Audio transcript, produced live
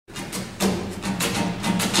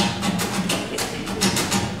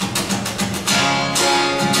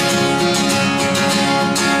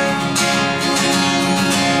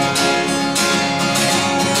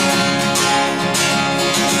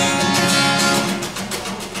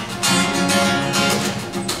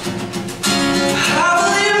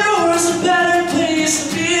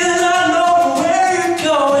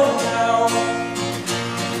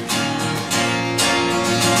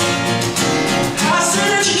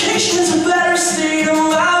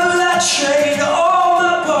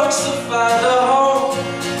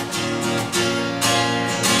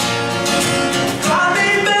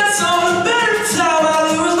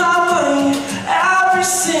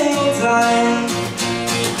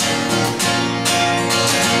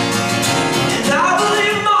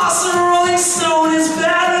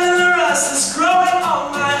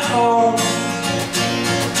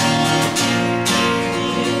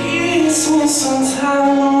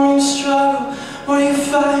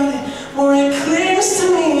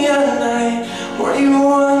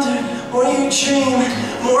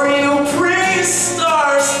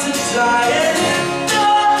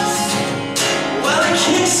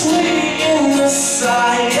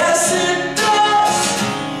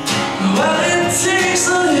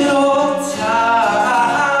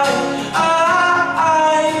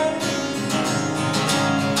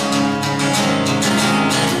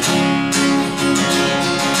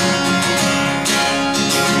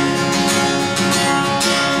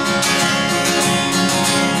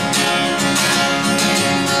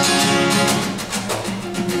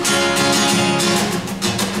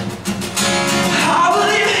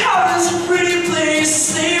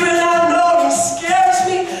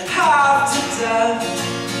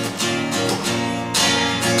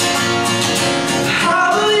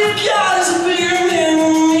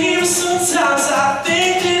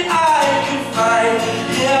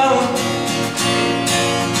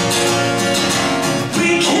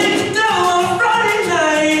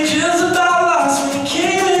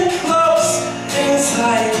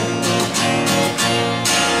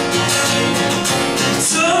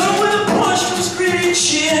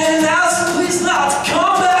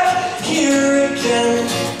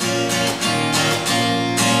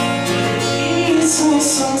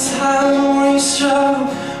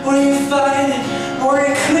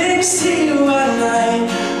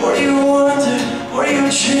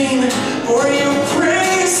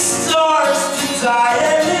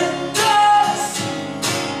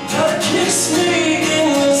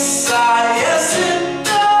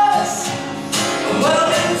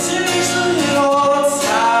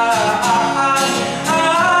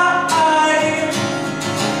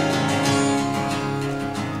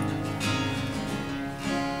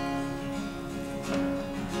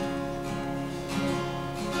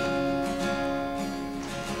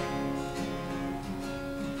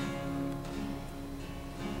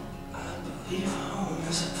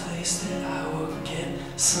place that I would get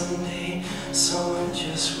someday. Someone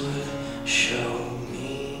just would show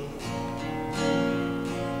me.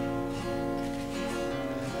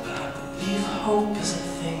 I believe hope is a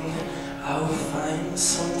thing that I will find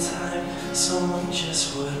sometime. Someone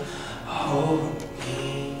just would hold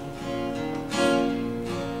me.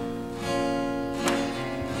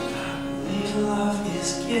 I believe love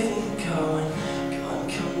is giving, going,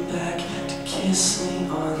 come back to kiss me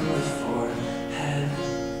on the forehead.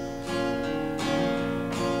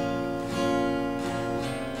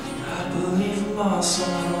 I believe moss on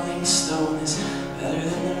a rolling stone is better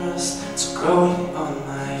than the rust that's growing on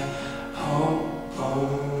my home.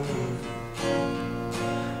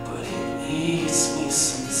 But it eats me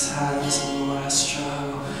sometimes. The more I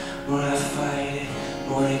struggle, more I fight it,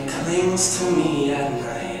 more it clings to me at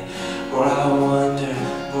night. More I wonder,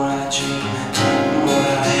 more I dream.